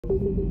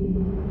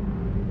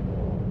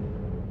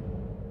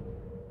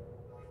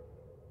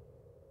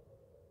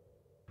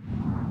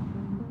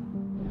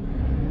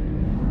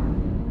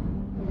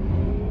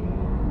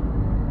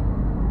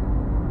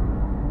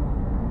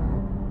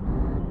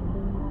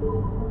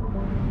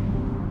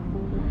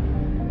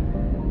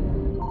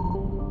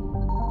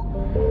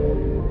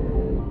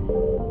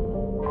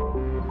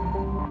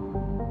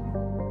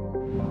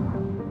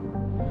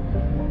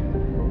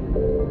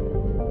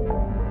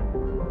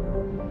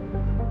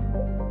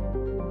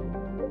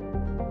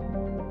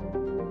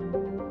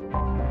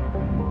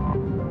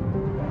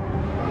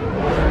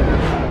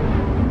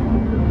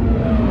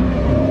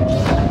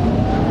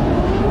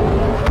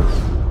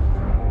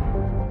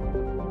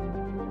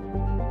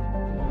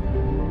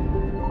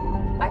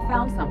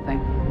found something.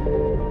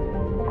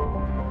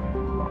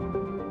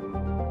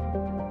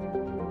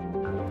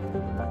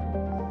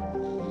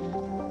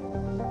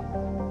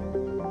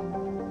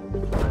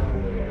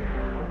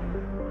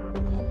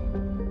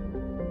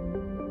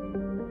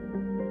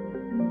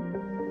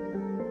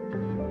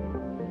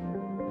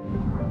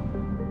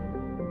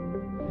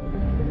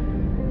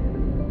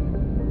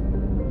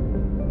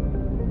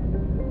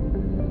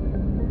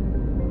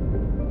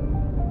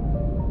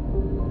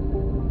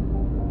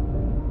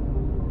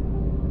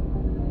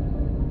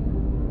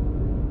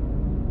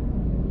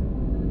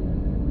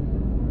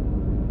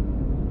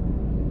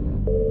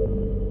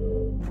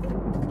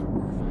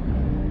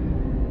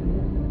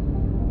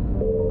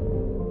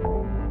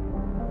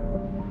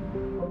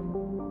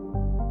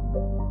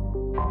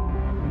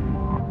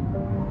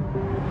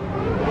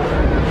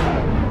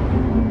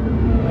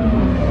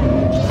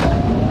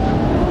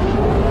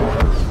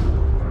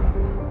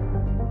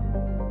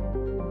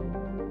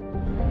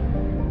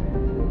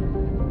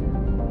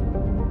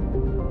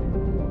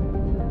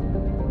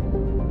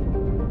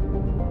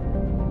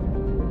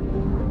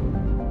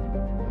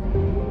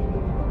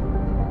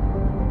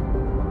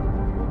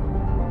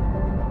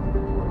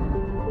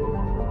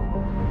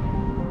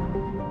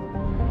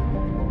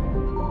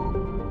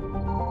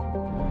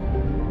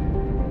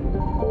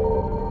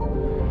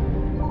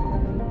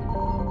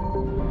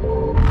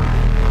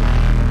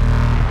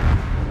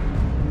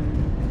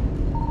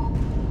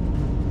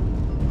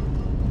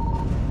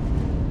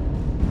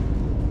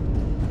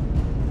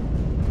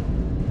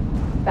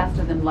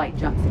 Faster than light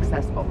jump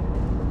successful.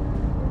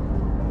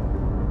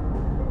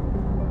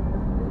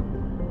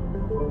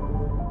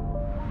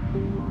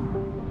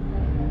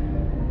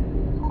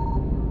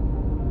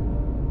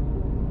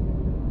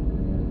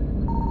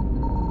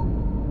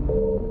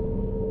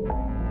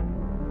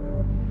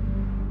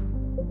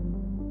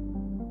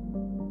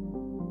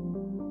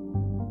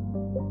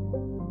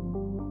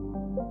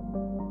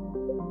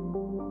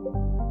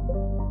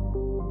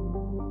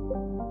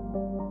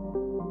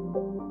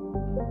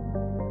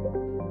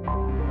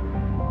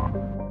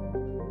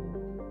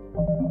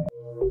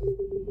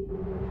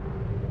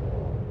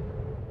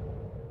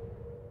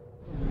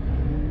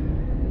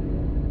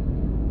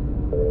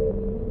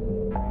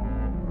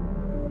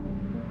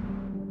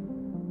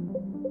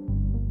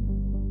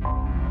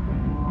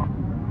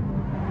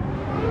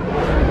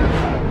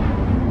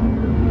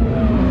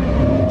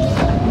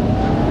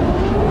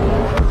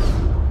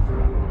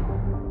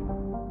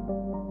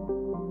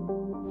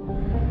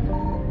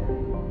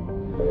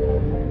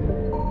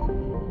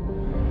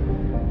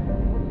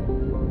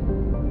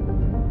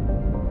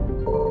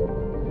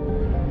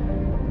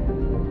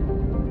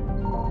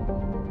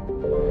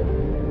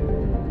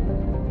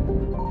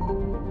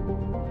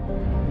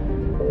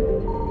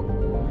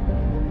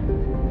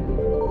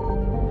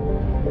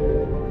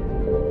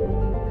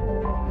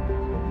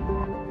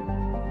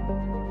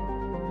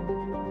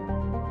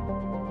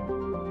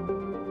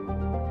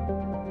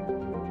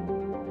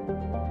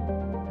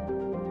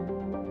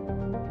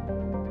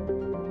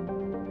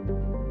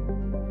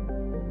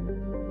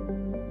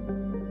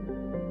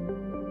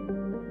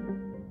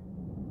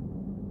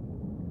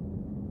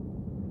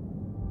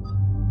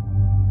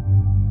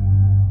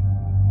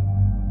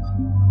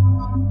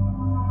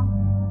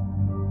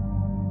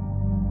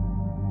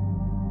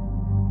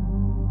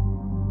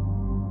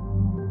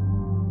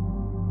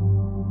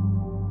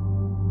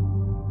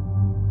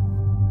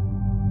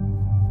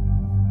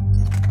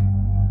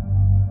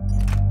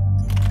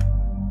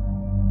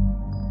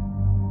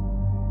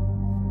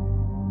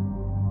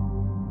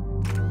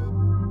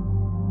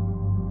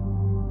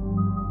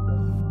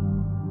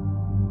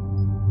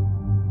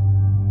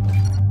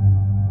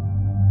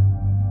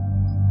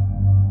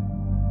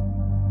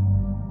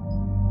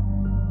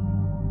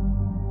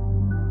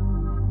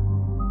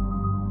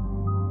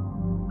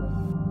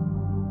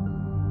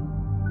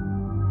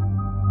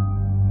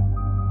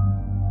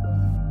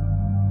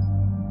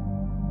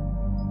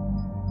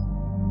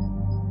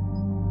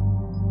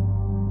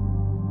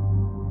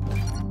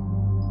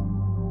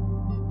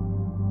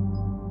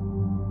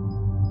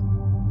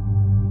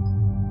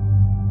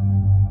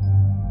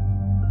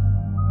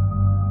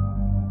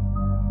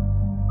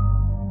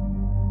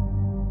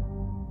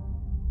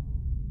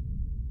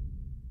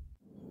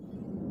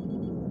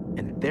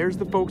 There's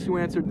the folks who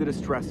answered the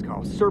distress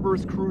call.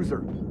 Cerberus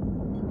cruiser.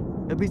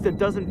 At least a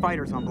dozen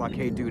fighters on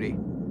blockade duty.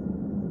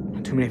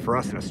 Not too many for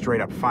us in a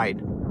straight-up fight.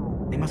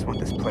 They must want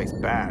this place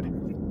bad.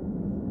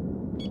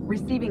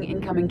 Receiving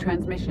incoming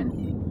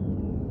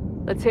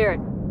transmission. Let's hear it.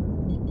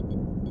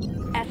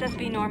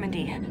 SSB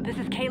Normandy. This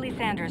is Kaylee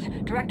Sanders,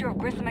 director of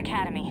Grissom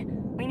Academy.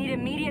 We need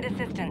immediate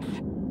assistance.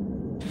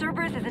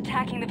 Cerberus is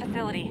attacking the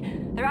facility.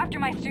 They're after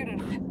my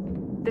students.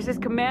 This is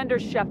Commander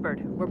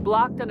Shepard. We're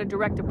blocked on a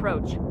direct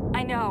approach.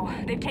 I know.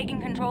 They've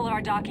taken control of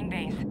our docking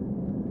base.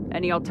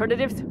 Any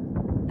alternatives?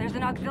 There's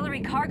an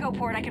auxiliary cargo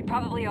port I could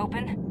probably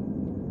open.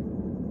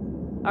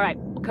 All right,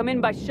 we'll come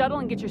in by shuttle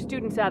and get your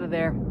students out of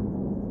there.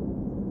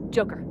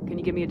 Joker, can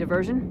you give me a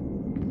diversion?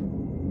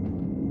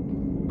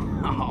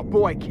 Oh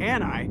boy,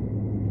 can I?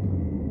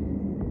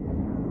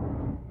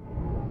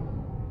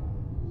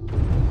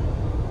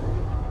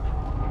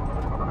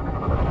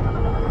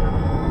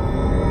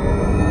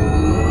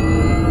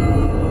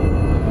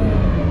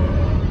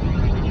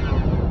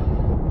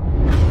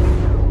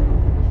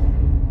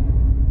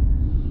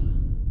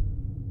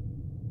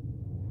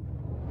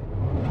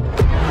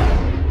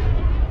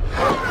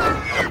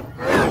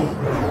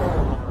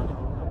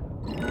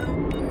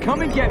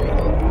 Come and get me!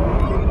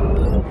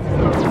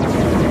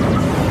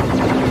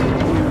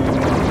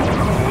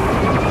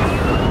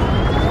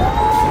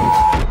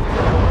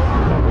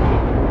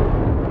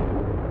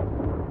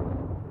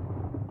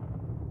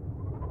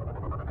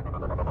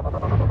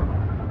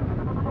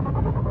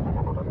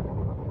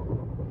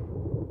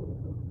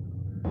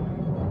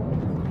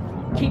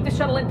 Keep the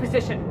shuttle in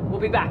position.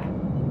 We'll be back.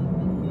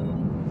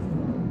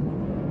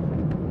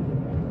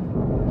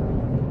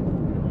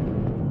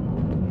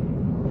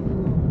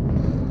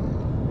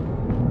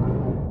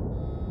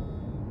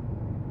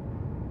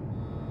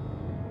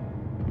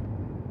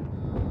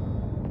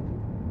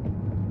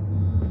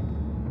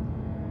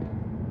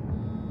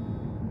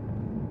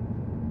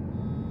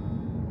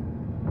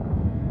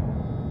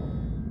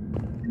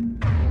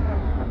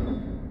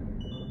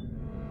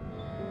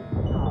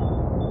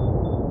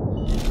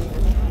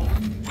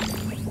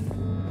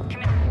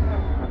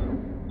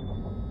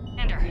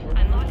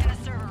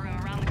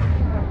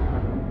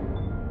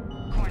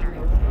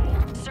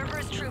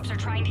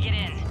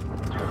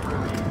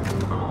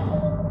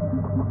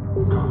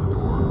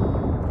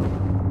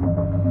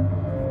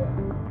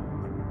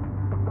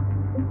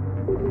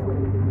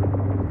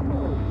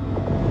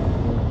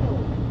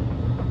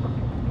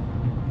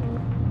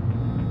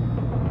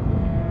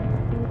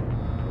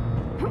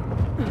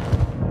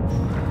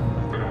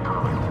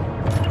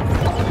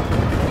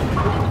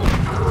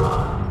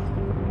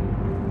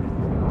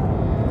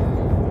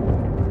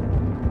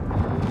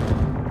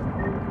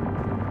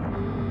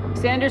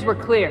 Sanders, we're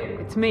clear.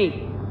 It's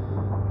me.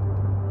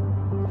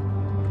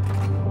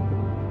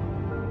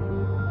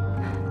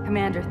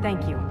 Commander,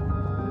 thank you.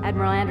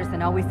 Admiral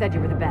Anderson always said you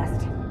were the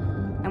best.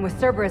 And with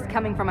Cerberus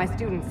coming for my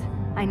students,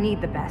 I need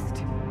the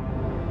best.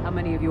 How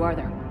many of you are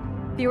there?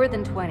 Fewer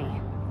than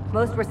 20.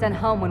 Most were sent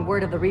home when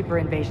word of the Reaper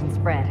invasion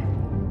spread.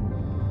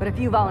 But a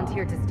few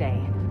volunteered to stay.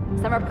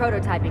 Some are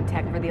prototyping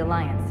tech for the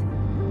Alliance.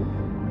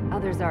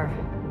 Others are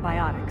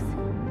biotics.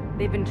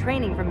 They've been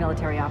training for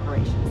military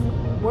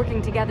operations,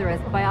 working together as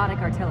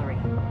biotic artillery.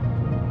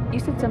 You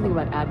said something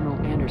about Admiral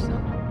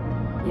Anderson.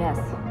 Yes,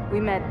 we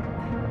met,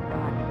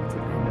 God, what's it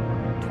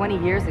been? 20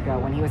 years ago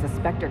when he was a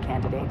Spectre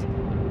candidate.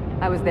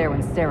 I was there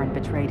when Saren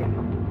betrayed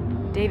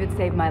him. David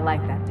saved my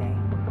life that day.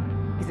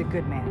 He's a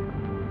good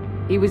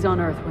man. He was on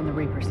Earth when the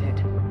Reapers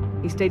hit.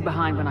 He stayed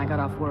behind when I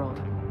got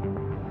off-world.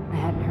 I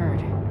hadn't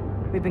heard.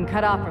 We've been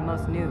cut off from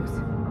most news.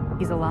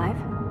 He's alive?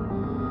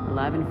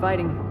 Alive and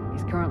fighting.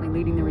 He's currently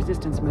leading the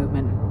resistance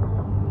movement.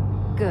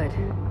 Good.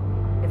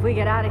 If we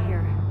get out of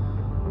here...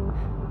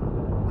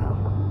 well,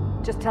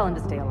 just tell him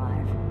to stay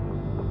alive.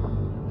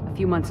 A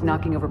few months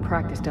knocking over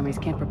practice dummies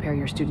can't prepare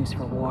your students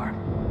for war.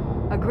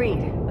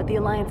 Agreed, but the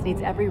Alliance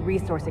needs every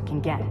resource it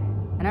can get.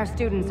 And our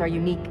students are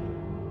unique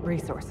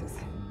resources.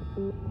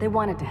 They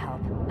wanted to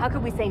help. How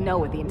could we say no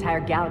with the entire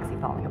galaxy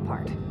falling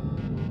apart?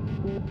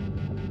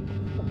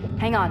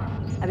 Hang on.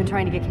 I've been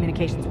trying to get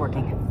communications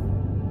working.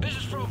 This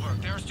is Froberg.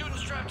 There are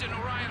students trapped in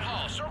Orion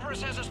Hall.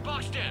 Cerberus has us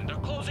boxed in. They're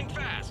closing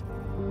fast.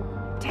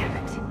 Damn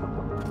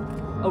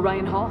it.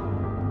 Orion Hall?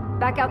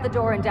 Back out the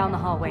door and down the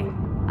hallway.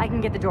 I can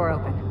get the door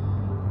open.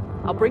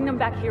 I'll bring them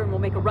back here and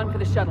we'll make a run for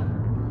the shuttle.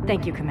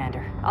 Thank you,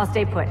 Commander. I'll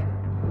stay put.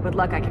 With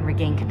luck, I can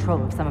regain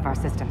control of some of our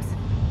systems.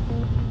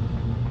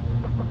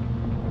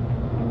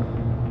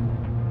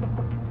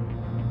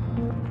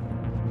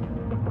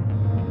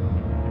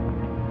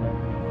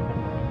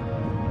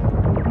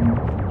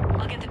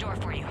 I'll get the door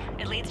for you.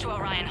 It leads to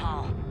Orion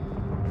Hall.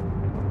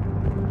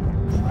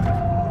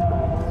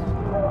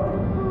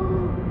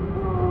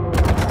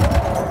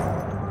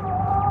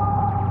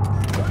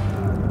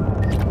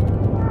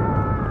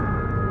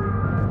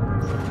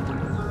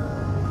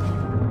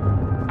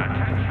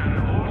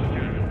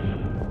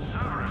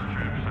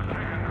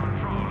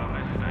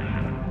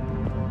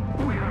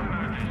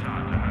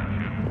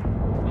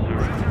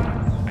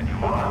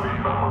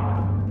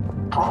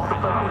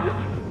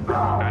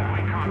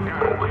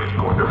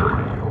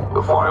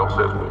 The file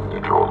says we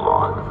need you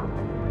alive.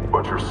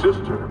 But your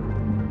sister,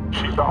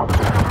 she's out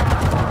there.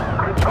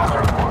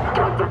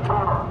 Get the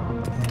cover!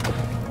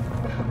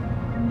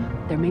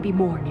 There may be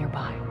more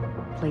nearby.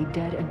 Play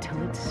dead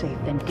until it's safe,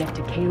 then get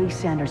to Kaylee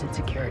Sanders at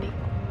security.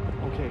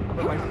 Okay,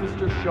 but my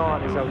sister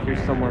Sean is out here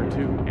somewhere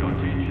too. Your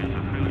teachers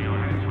have filled your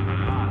heads with a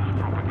large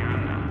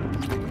propaganda.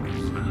 But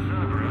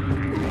Cerberus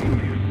can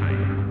keep you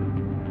safe.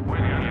 We're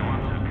the only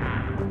ones who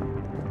can.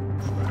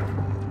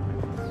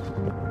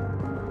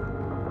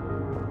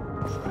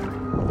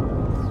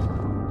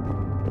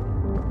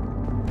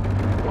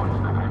 Watch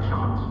the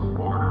headshots.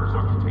 Orders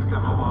are to take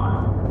them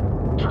alive.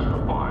 Check the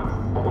file.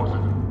 What was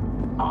it?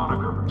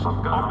 Honaker, some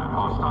government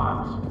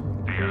hostiles.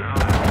 The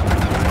Alliance.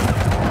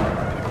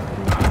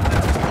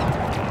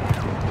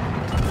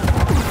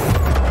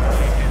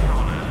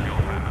 Dishonor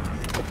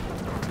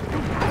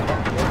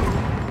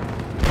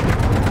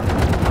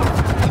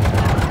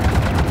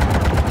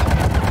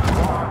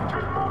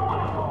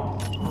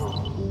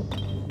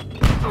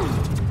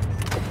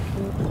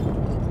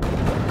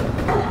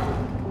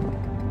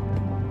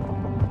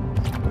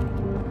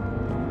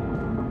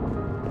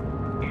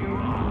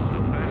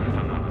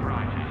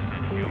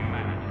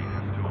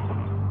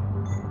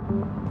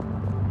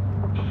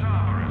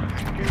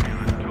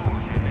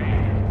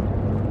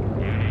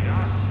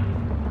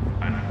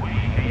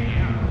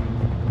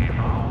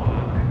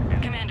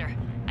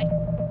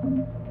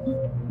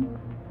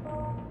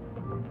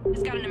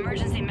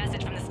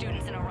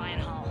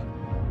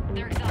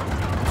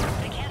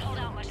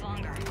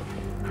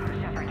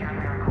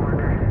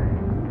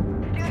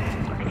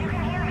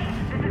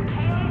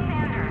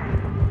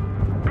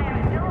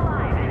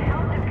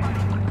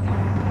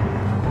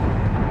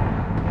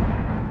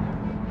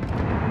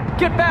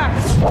get back!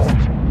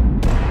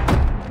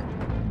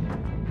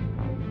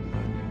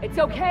 It's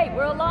okay,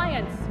 we're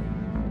Alliance.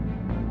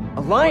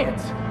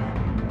 Alliance?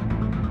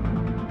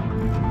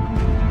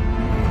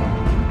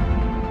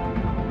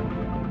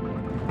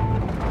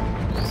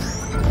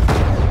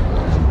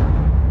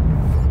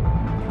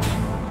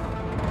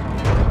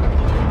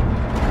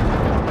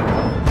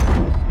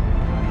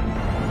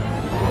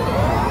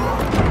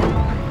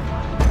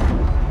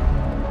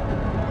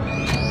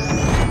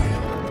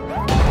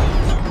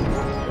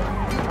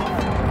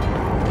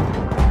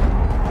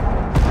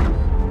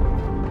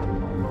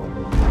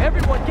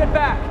 Everyone, get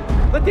back!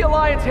 Let the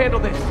Alliance handle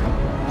this!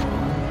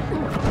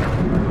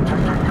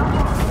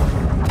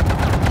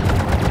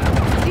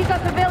 These are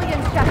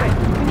civilians, Shepard.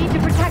 We need to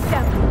protect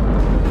them.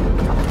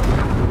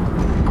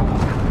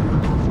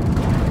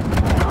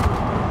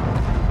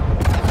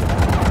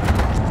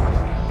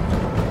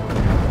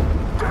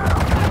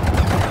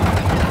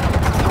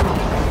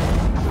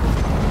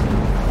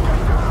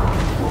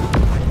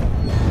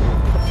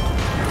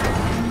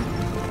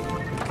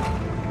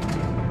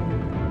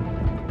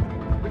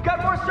 We've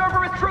got more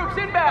Cerberus troops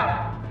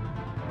inbound!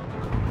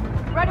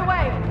 Right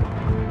away.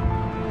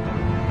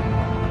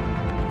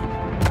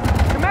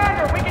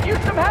 Commander, we can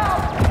use some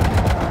help!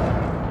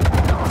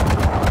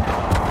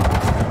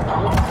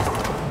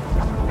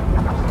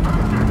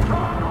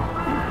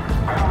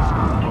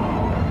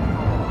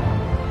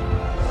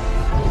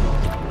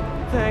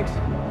 Thanks.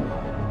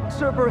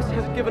 Cerberus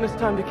has given us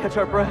time to catch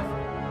our breath.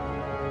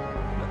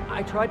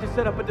 I tried to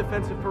set up a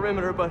defensive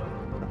perimeter, but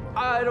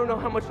I don't know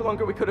how much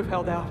longer we could have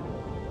held out.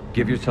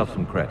 Give yourself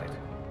some credit.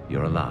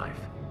 You're alive.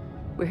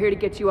 We're here to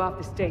get you off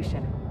the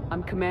station.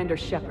 I'm Commander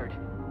Shepard.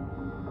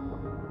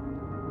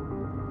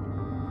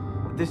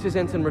 This is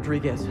Ensign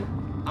Rodriguez.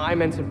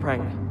 I'm Ensign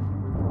Prangley.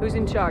 Who's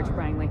in charge,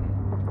 Prangley?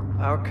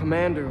 Our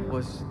commander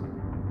was...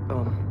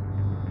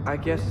 I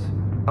guess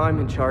I'm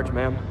in charge,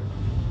 ma'am.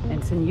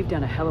 Ensign, you've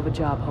done a hell of a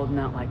job holding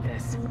out like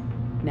this.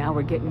 Now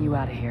we're getting you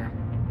out of here.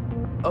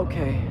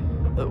 Okay.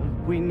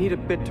 We need a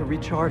bit to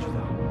recharge,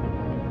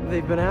 though.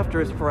 They've been after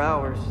us for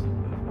hours.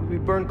 We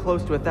burned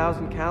close to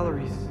 1,000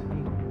 calories.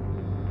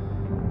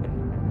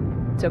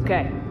 It's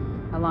okay.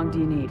 How long do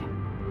you need?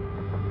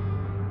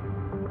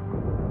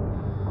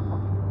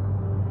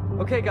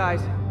 Okay,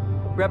 guys.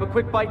 Grab a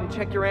quick bite and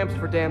check your amps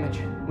for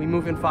damage. We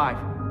move in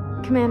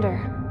 5.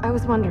 Commander, I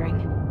was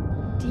wondering,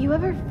 do you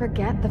ever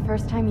forget the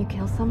first time you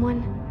kill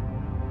someone?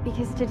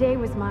 Because today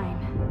was mine,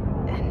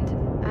 and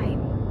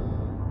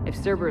If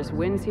Cerberus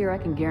wins here, I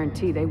can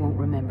guarantee they won't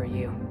remember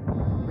you.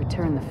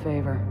 Return the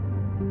favor.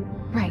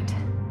 Right.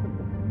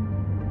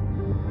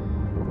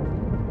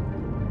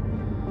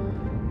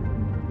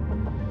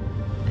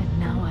 And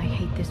now I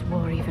hate this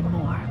war even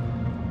more.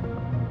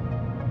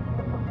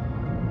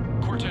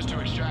 Cortez to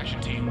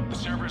extraction team. The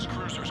Cerberus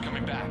cruiser's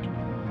coming back.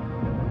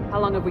 How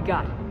long have we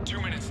got?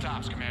 2 minutes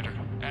tops, Commander.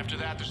 After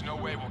that, there's no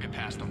way we'll get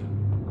past them.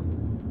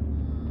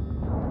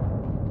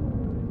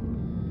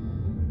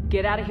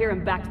 Get out of here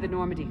and back to the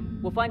Normandy.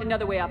 We'll find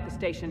another way off the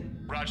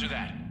station. Roger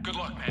that. Good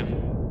luck,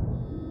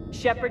 ma'am.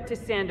 Shepard to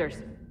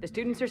Sanders. The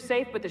students are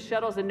safe, but the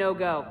shuttle's a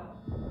no-go.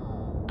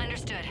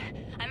 Understood.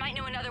 I might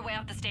know another way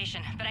off the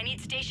station, but I need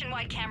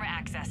station-wide camera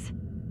access.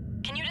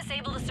 Can you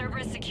disable the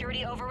Cerberus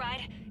security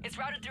override? It's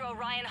routed through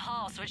Orion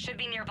Hall, so it should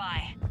be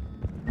nearby.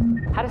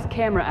 How does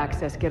camera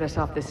access get us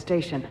off this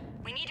station?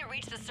 We need to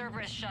reach the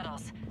Cerberus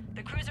shuttles.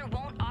 The cruiser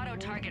won't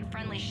auto-target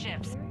friendly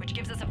ships, which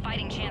gives us a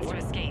fighting chance to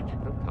escape.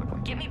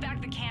 Get me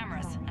back the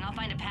cameras, and I'll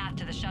find a path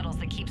to the shuttles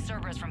that keeps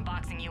Cerberus from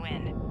boxing you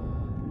in.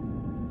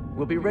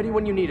 We'll be ready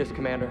when you need us,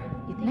 Commander.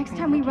 Next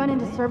time we run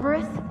into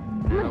Cerberus,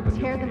 I'm gonna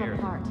tear them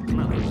apart. Come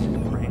on,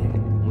 listen to Frank.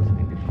 I'm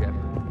listening to Shepard.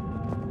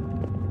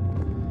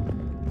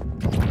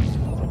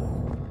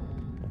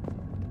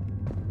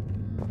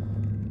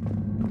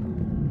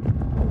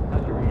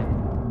 How's your hand?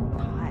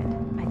 God,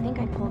 I think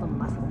I pulled a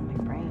muscle in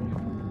my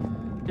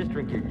brain. Just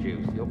drink your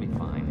juice. You'll be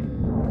fine.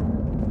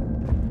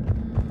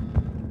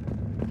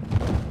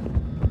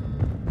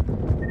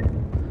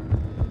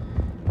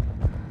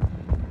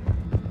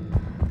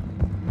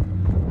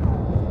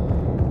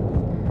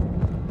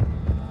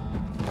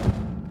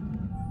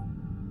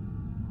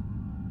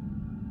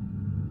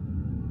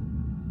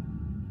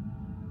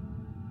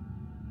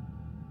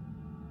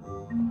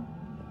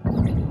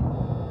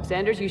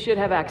 Sanders, you should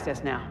have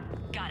access now.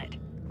 Got it.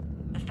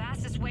 The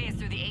fastest way is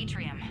through the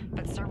atrium,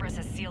 but Cerberus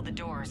has sealed the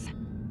doors.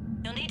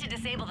 You'll need to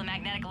disable the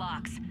magnetic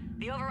locks.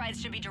 The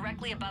overrides should be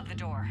directly above the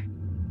door.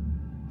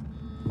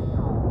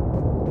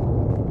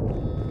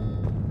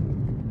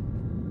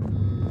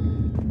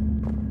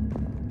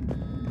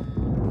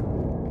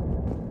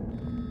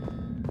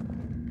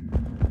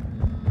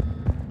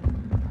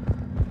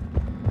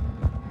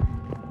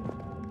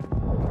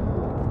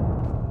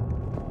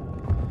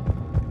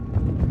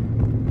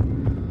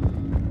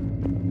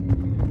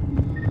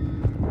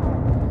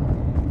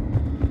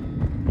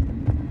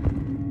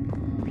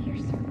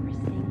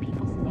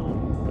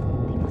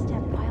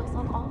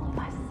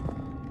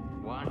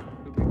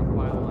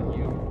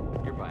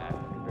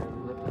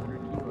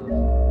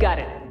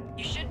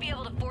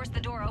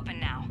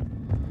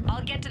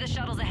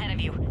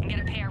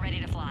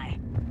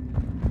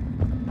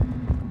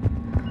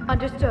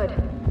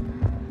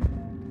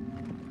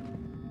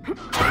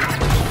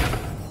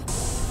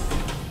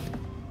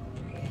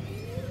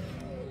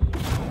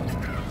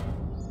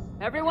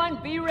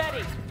 Everyone, be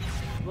ready.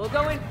 We'll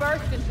go in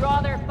first and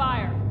draw their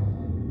fire.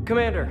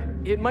 Commander,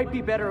 it might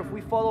be better if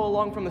we follow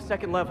along from the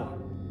second level.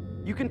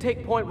 You can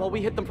take point while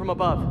we hit them from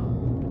above.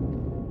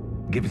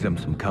 Give them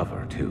some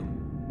cover, too.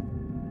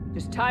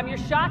 Just time your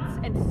shots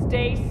and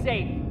stay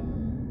safe.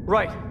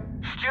 Right.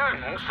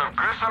 Students of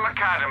Grissom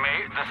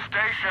Academy, the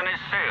station is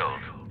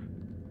sealed.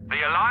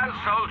 The Alliance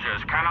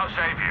soldiers cannot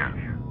save you.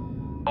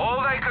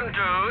 All they can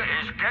do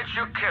is get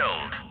you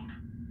killed.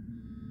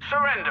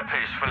 Surrender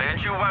peacefully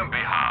and you won't be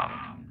harmed.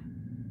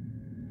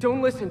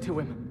 Don't listen to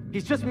him.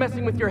 He's just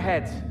messing with your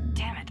heads.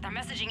 Damn it, they're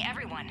messaging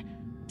everyone.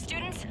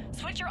 Students,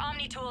 switch your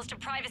Omni tools to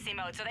privacy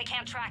mode so they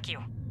can't track you.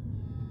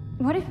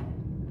 What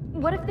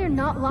if they're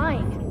not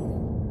lying?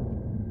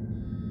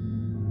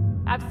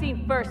 I've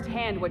seen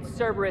firsthand what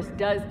Cerberus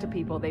does to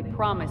people they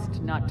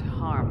promised not to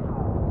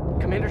harm.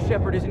 Commander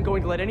Shepard isn't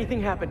going to let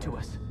anything happen to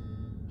us.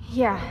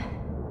 Yeah,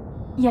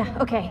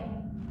 okay.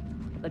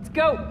 Let's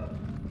go!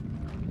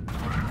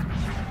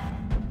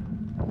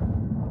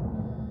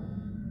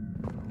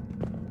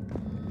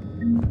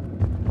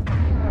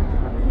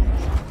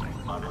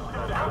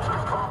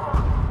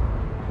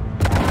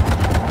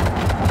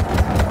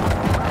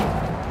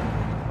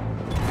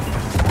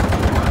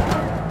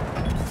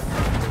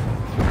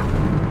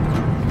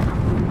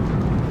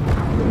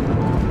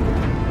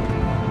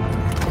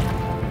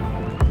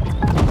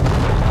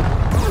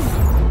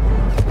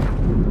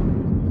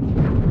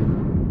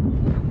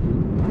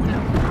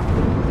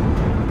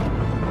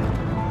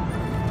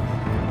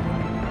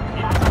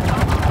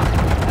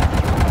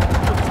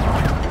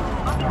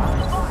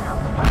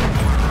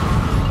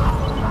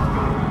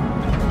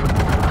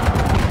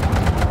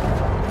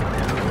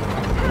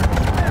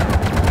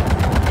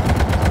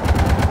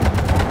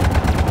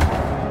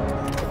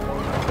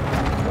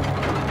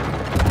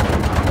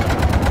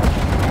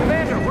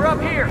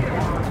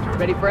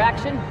 Ready for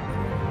action?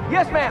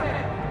 Yes, ma'am!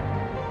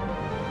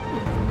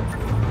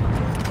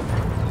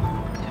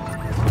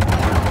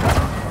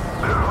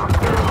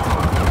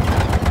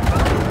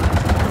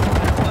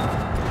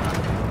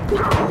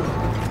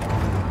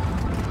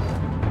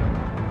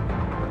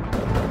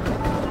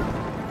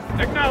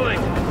 Acknowledge!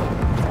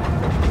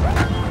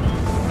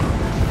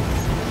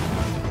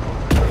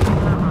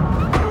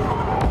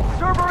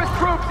 Cerberus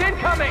troops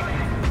incoming!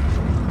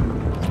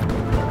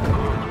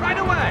 Right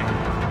away!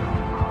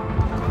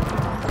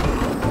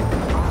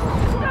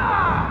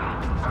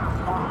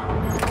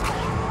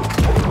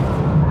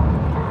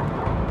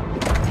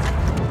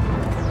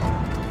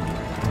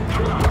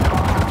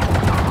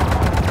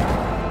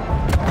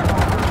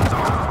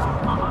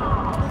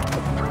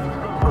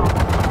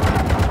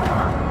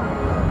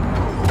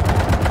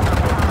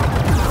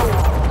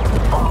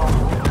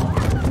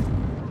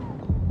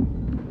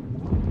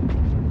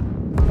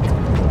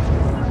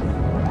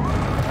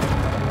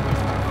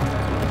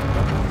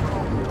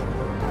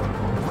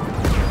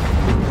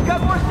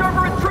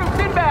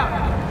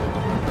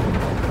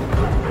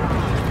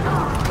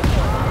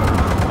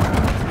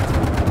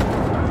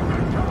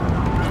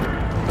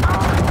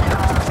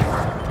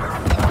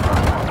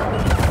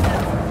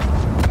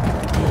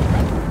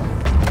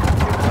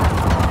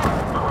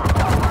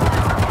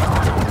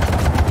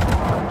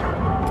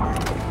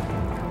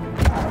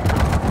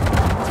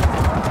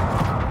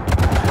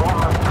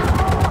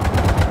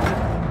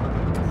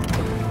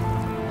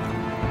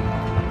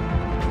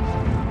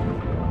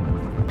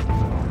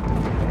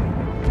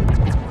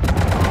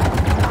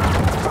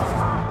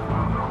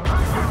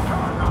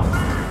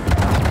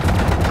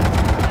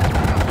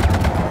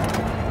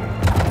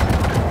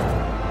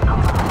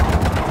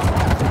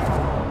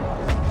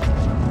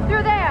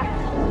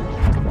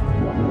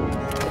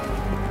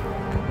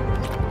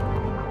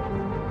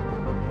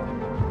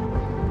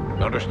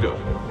 Understood.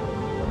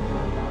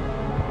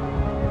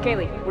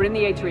 Kaylee, we're in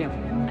the atrium.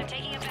 I'm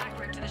taking a back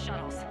route to the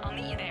shuttles. I'll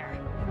meet you there.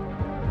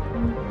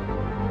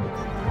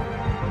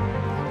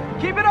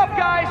 Keep it up,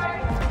 guys!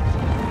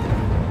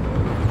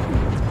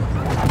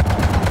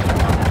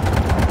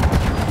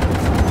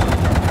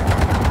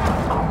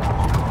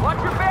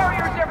 Watch your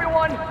barriers,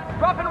 everyone!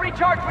 Drop and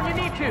recharge when you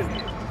need to!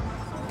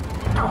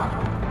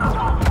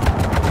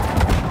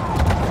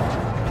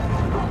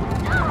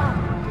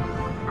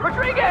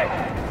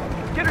 Rodriguez!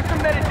 Get her some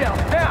Medidel,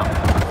 now!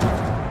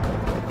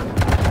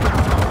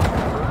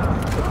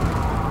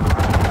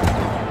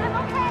 I'm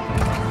okay.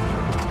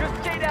 Just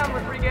stay down,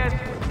 Rodriguez.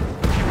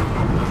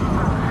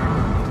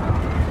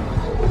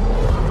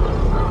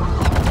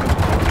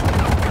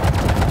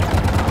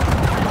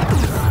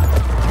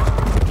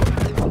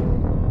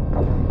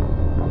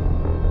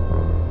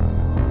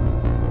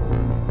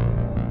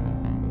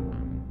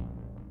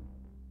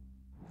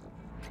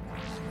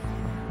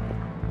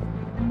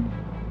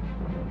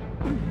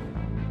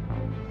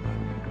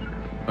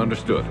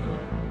 Understood.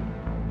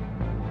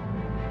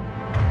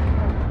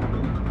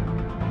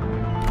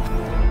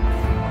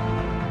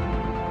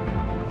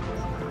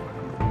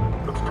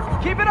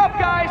 Keep it up,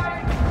 guys!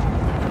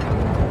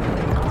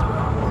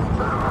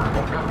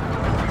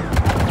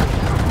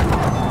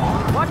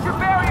 Watch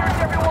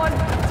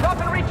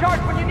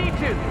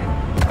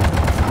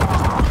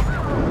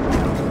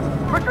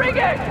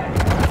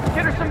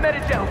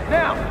headed down,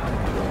 now!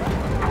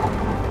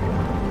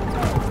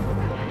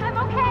 I'm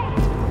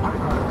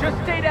okay.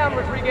 Just stay down,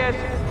 Rodriguez.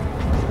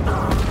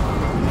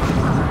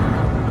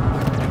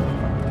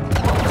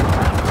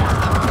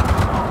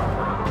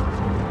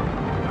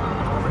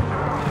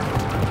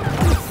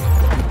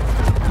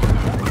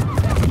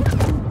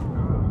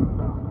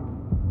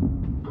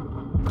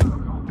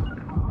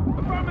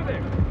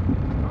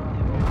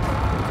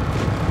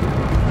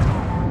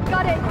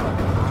 Got it.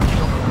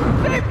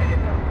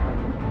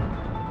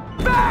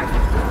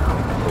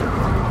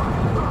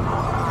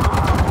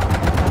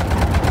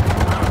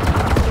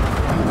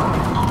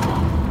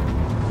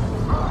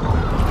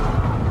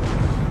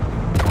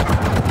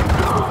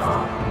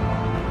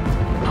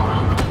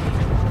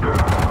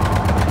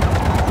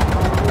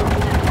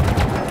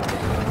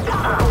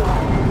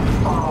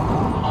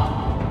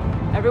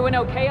 Everyone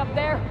okay up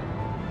there?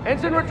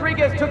 Ensign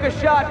Rodriguez took a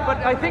shot, but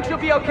I think she'll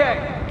be okay.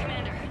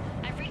 Commander,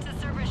 I've reached the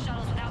Cerberus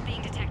shuttles without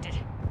being detected.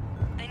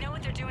 They know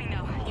what they're doing,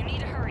 though. You need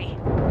to hurry.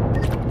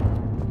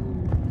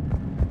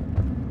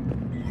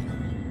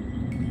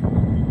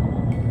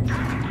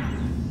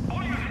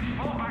 All units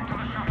fall back to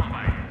the shuttle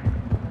bay.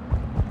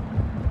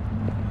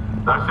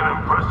 That's an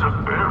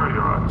impressive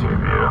barrier,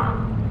 Octavia.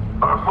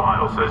 Our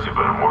file says you've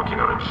been working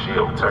on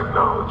shield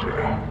technology.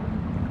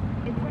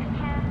 It's a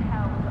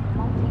handheld,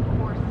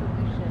 multi-core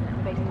solution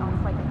based on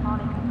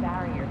cyclonic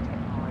barrier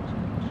technology.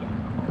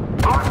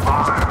 On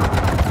fire!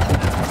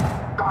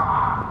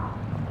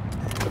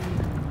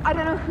 I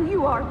don't know who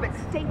you are, but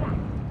stay back.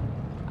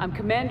 I'm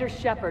Commander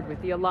Shepard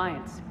with the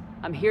Alliance.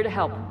 I'm here to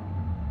help.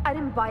 I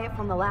didn't buy it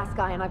from the last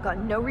guy, and I've got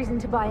no reason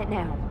to buy it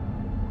now.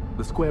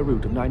 The square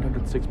root of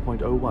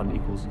 906.01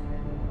 equals...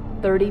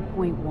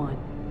 30.1.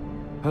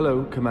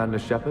 Hello, Commander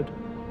Shepard.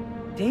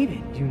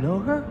 David, you know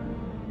her?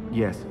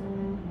 Yes.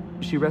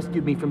 She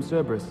rescued me from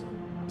Cerberus.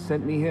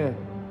 Sent me here.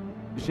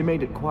 She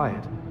made it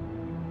quiet.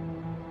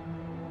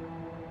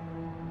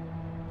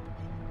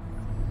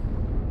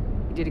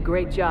 You did a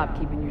great job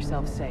keeping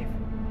yourself safe.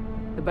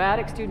 The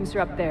biotic students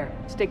are up there.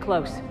 Stay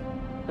close.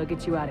 They'll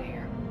get you out of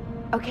here.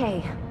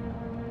 Okay.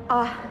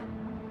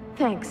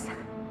 Thanks.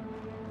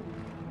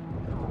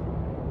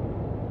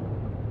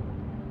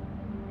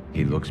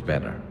 He looks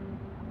better.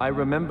 I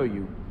remember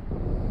you.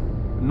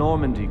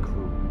 Normandy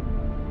crew.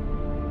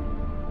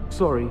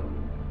 Sorry.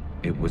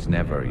 It was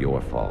never your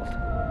fault.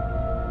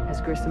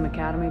 Has Grissom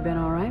Academy been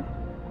all right?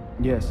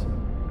 Yes.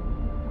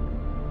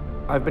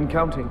 I've been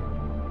counting.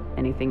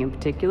 Anything in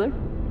particular?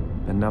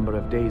 The number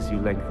of days you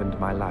lengthened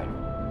my life.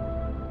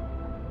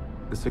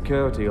 The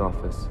security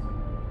office.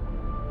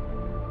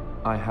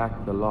 I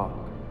hacked the lock.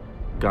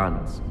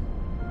 Guns.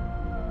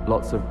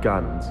 Lots of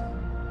guns.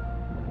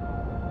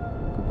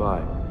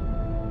 Goodbye.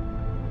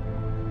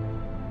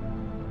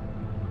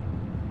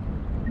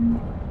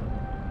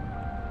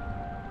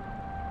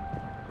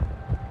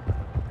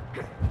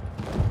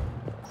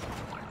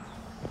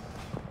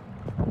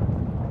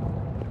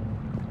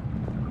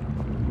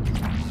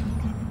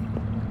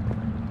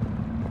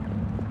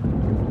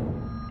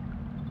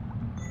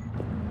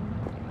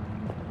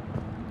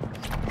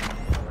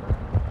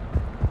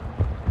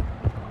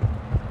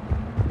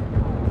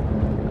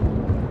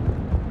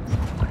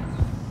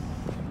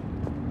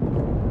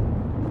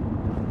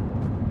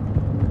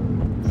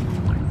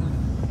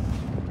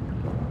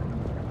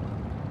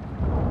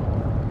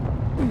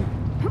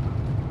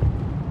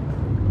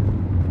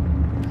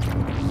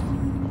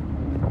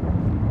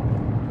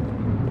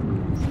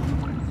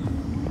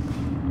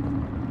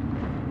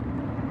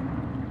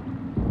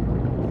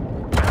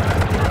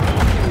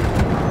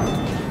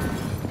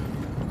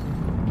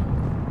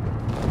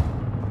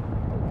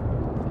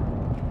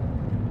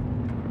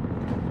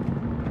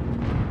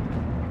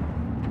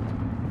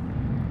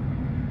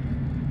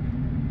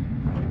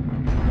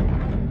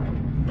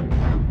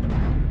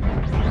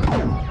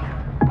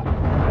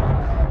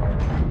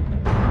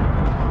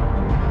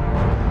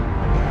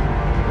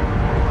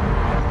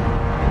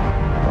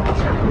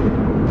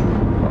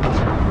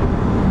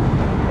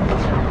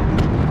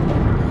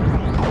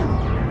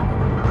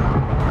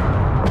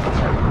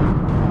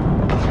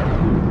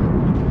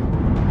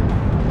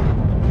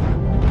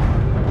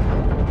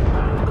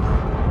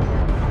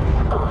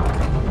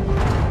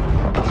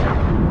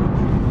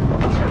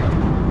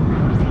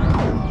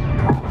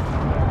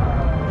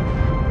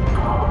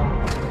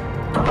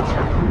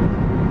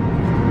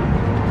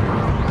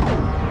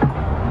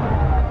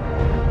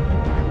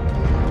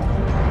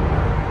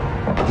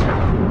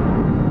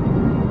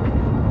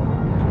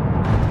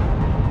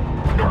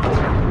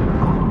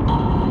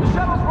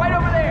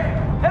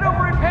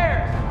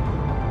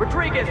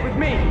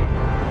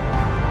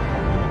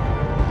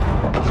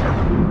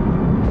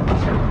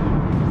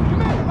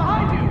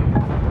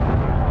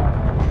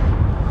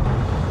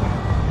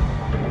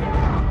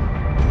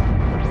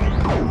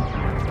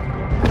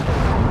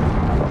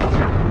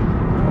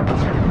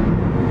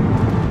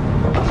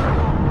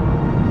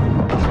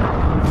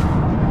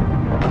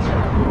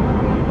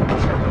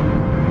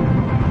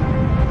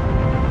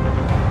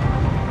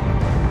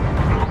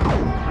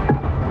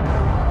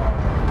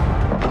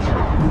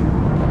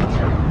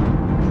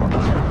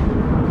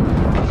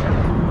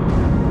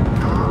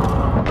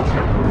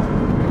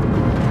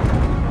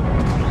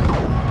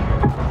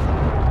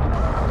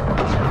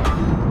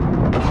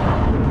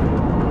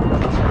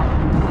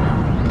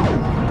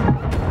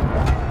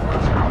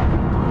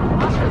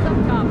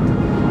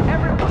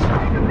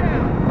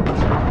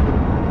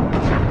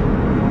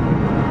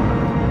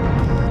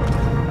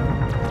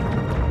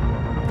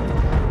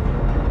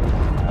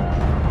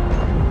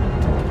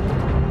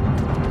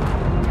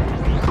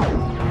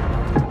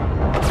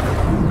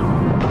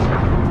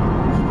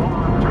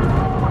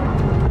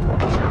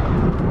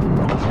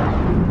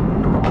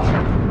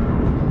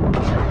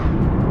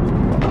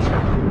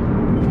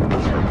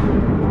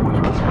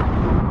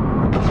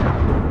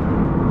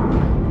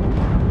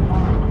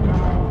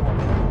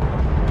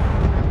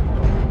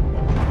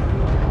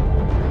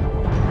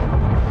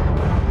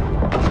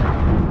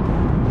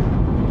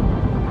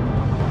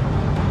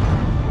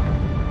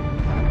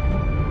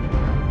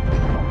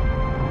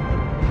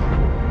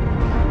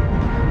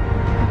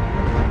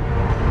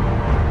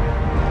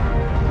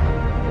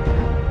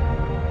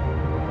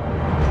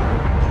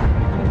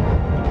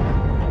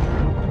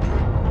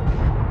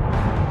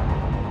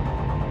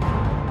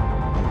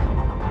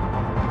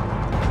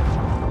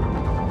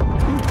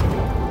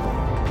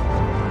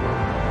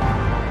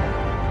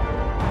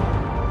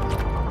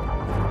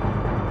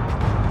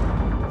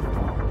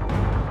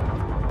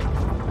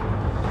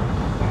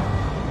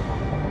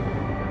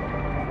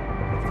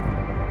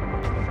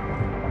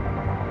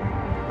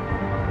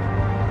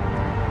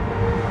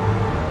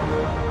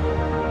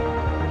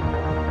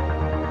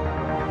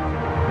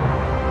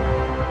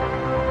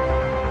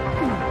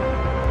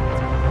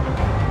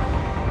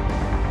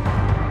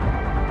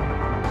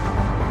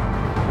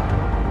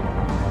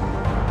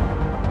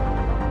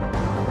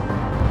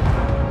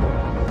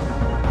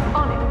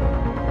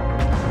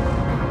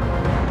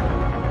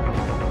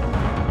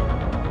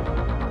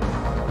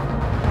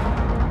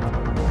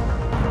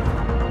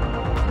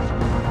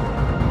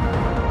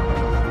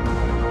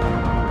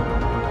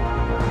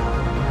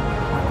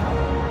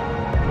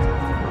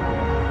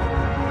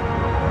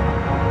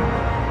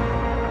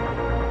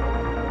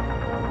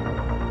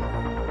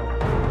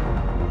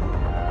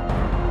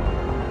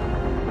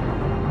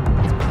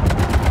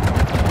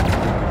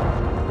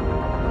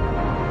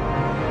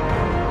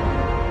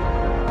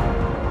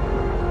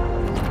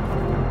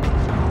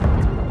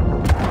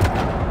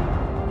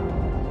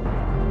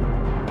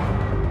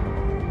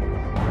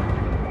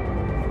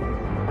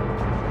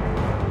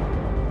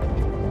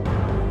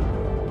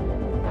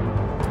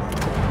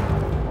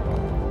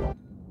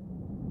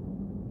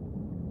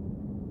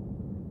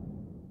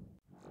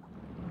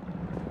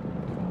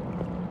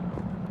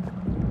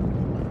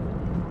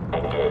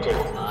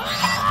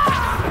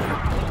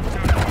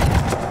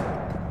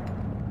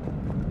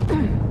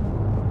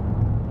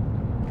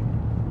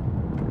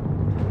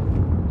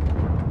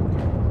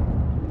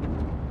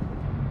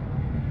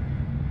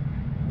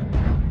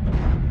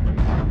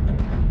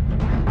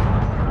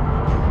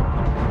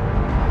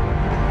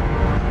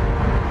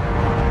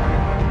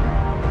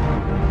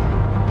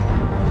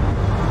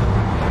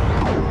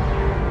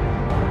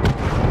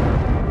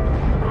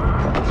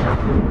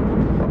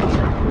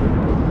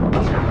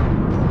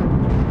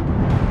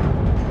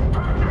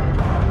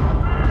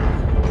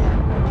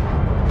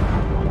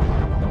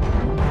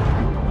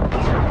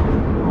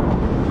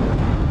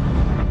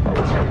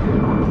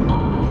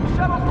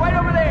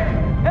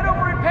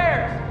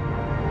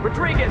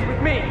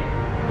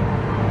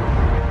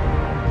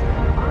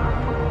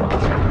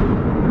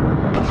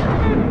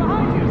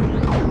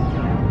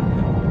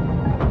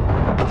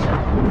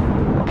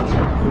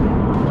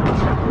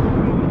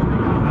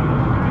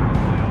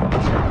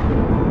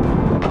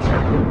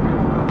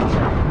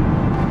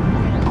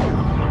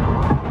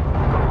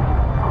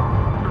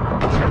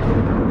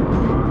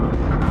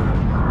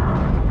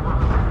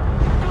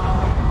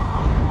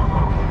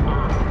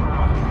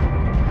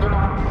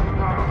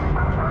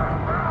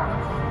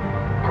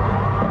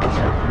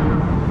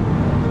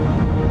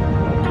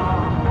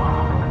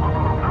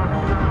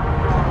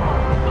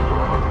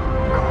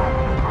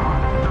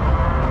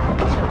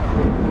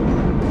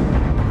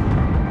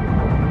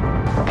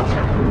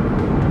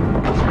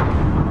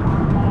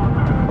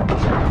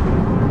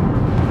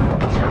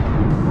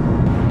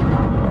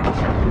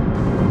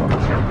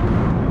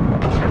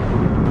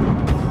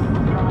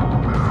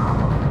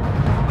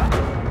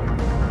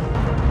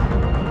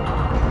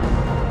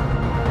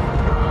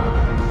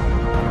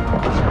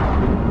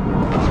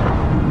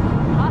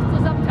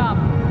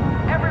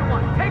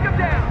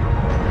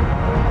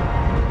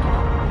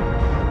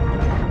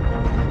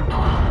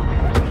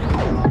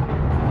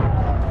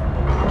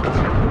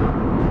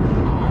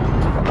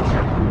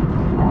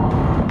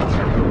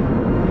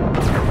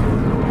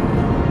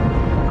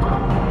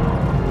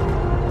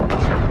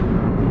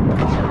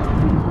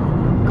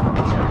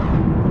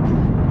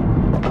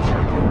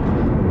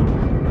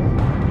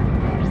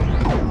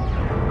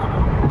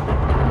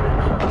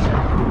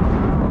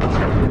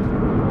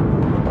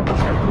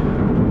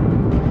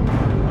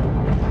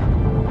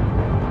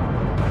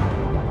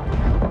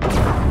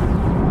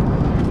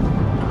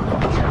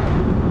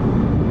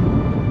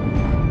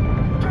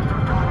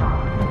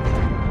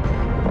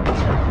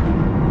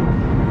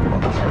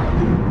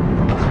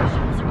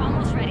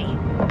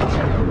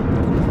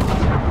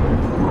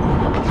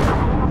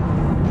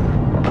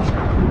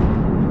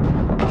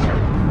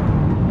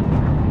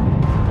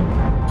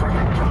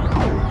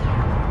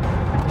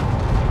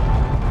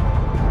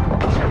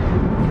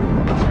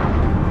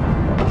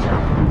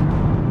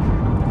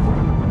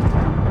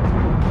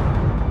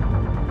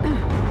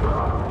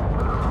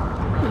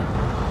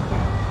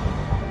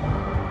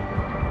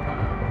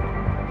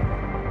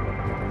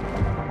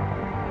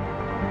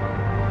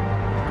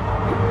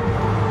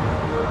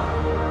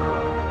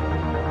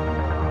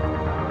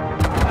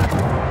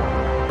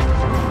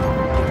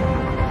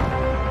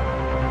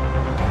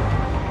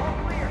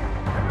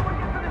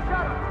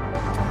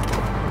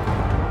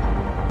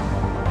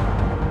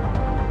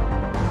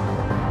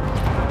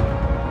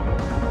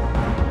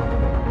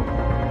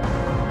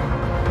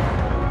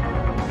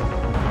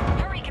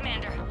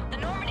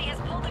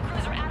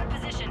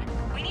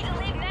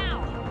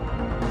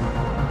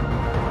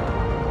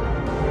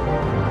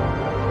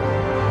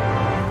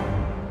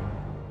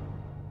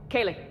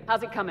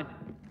 How's it coming?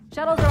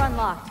 Shuttles are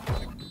unlocked.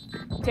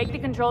 Take the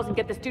controls and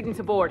get the students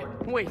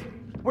aboard. Wait,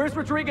 where's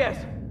Rodriguez?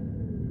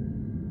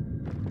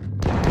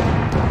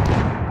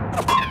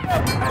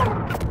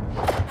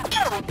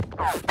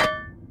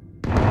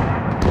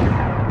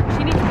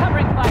 She needs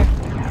covering fire.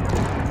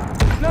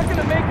 She's not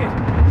gonna make it!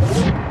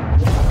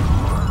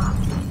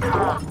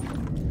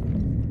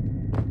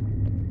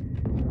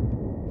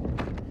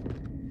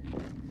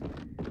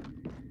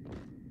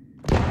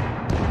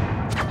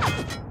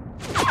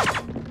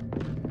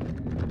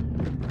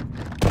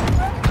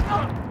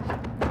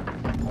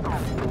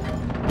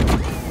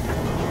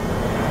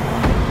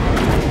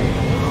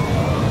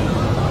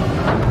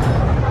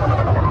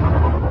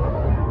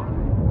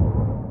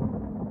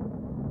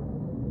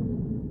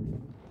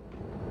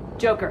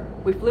 Joker,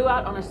 we flew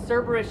out on a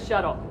Cerberus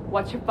shuttle.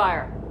 Watch your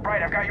fire.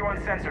 Right, I've got you on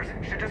sensors.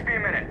 Should just be a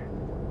minute.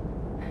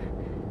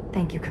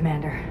 Thank you,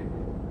 Commander.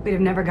 We'd have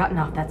never gotten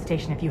off that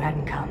station if you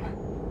hadn't come.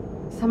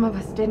 Some of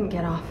us didn't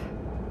get off.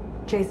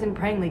 Jason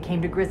Prangley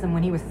came to Grissom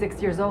when he was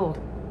 6 years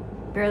old.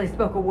 Barely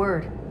spoke a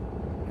word.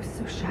 He was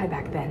so shy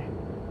back then.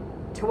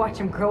 To watch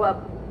him grow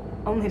up,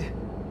 only to...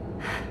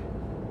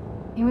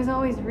 He was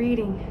always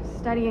reading,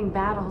 studying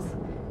battles.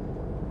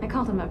 I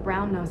called him a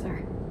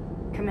brown-noser.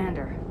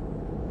 Commander,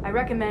 I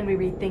recommend we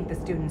rethink the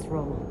students'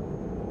 role.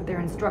 With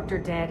their instructor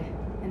dead,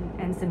 and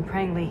Ensign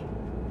Prangley...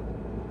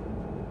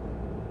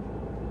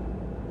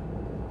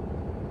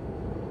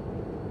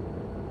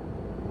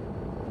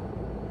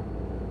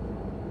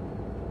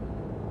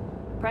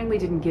 Prangley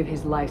didn't give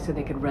his life so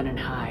they could run and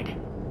hide.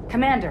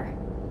 Commander,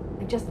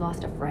 they've just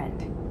lost a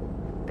friend.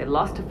 They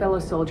lost a fellow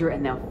soldier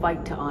and they'll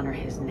fight to honor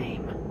his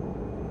name.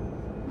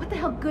 What the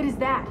hell good is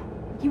that?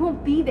 He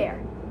won't be there.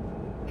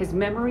 His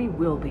memory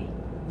will be.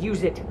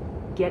 Use it.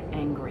 Get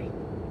angry.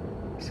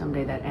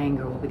 Someday that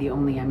anger will be the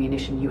only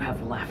ammunition you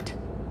have left.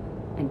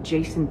 And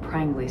Jason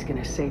Prangley's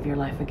gonna save your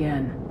life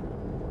again.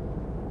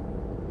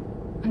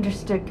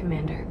 Understood,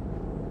 Commander.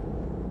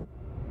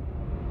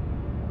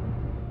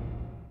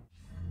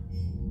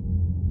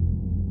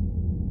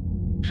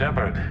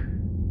 Shepard,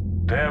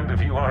 damned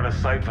if you aren't a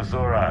sight for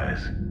sore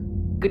eyes.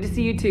 Good to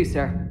see you too,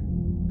 sir.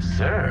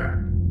 Sir?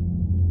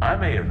 I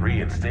may have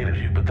reinstated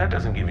you, but that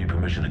doesn't give you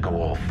permission to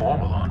go all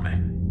formal on me.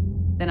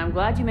 Then I'm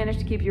glad you managed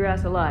to keep your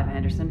ass alive,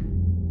 Anderson.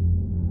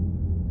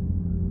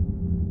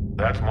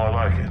 That's more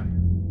like it.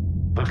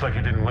 Looks like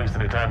you didn't waste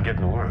any time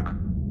getting to work.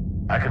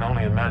 I can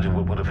only imagine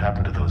what would have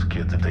happened to those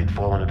kids if they'd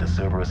fallen into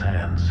Cerberus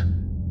hands.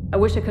 I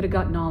wish I could have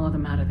gotten all of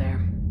them out of there.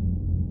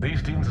 These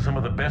students are some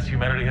of the best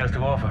humanity has to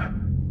offer.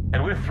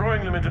 And we're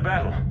throwing them into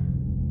battle.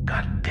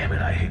 God damn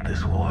it, I hate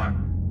this war.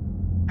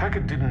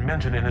 Hackett didn't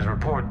mention in his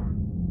report...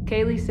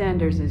 Kaylee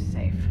Sanders is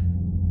safe.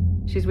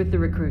 She's with the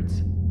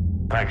recruits.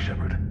 Thanks,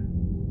 Shepard.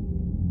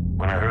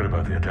 When I heard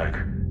about the attack,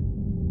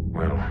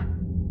 well,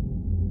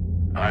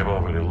 I've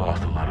already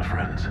lost a lot of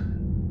friends.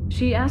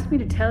 She asked me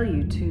to tell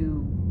you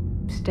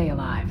to stay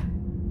alive.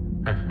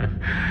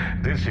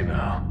 Did she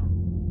now?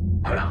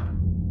 Well,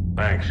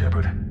 thanks,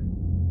 Shepard.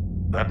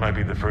 That might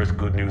be the first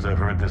good news I've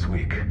heard this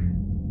week.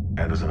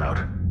 Anderson out.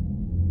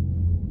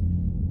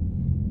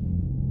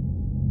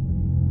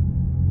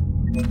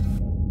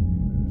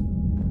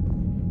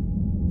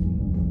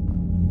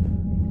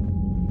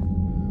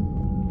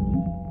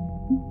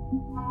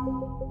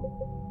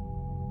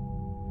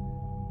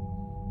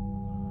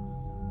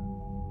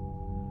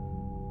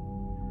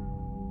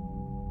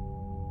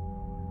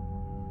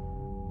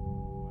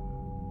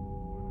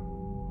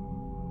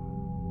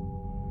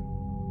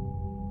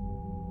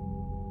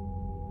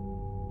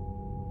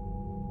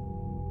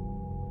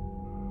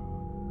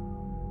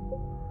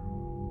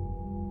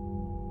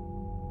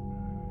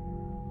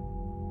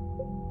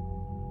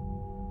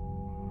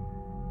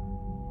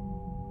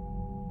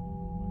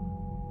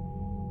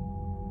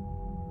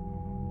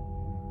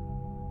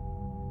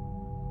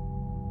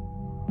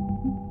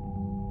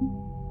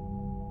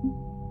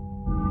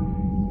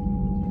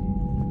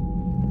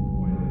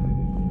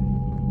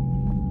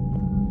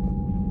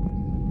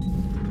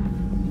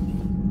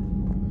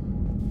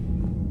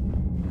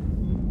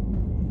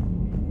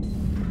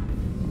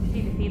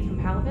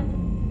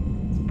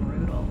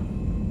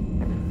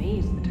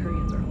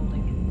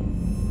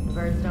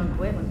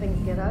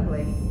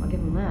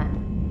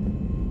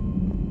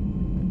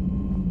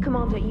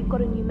 Commander, you've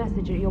got a new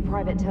message at your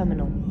private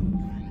terminal.